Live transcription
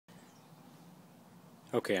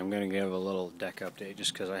Okay, I'm going to give a little deck update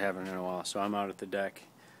just because I haven't in a while. So I'm out at the deck.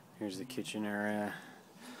 Here's the kitchen area.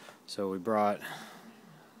 So we brought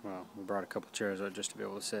a couple chairs out just to be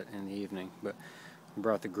able to sit in the evening. But we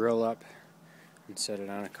brought the grill up and set it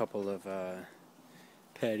on a couple of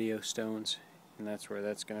patio stones, and that's where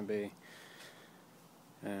that's going to be.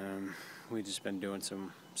 We've just been doing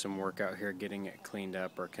some work out here, getting it cleaned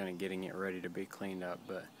up, or kind of getting it ready to be cleaned up.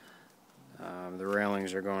 But the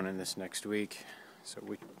railings are going in this next week. So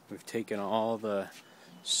we've taken all the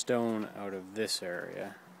stone out of this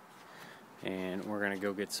area, and we're going to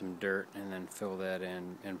go get some dirt and then fill that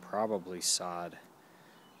in and probably sod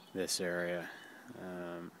this area,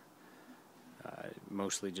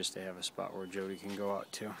 mostly just to have a spot where Jody can go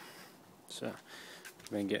out to. So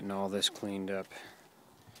I've been getting all this cleaned up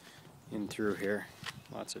in through here.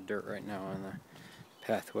 Lots of dirt right now on the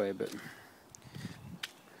pathway, but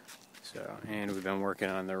and we've been working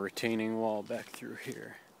on the retaining wall back through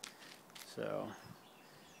here. So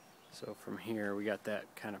from here we got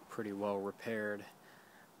that kind of pretty well repaired,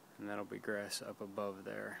 and that'll be grass up above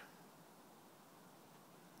there.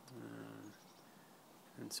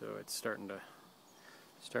 And so it's starting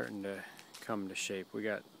to come to shape. We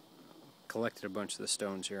got collected a bunch of the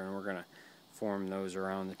stones here, and we're gonna form those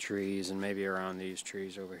around the trees and maybe around these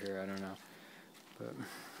trees over here. I don't know, but.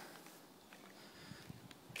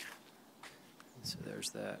 So there's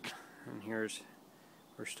that, and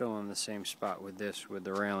we're still in the same spot with this, with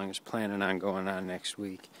the railings, planning on going on next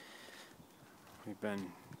week. We've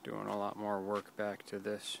been doing a lot more work back to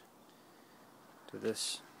this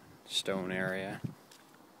stone area.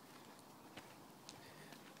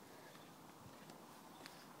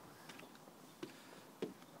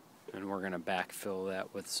 And we're going to backfill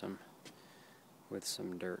that with some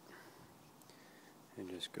dirt and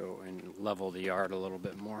just go and level the yard a little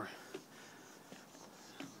bit more.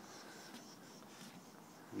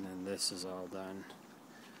 And then this is all done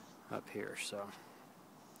up here, so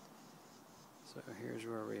here's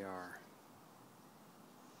where we are.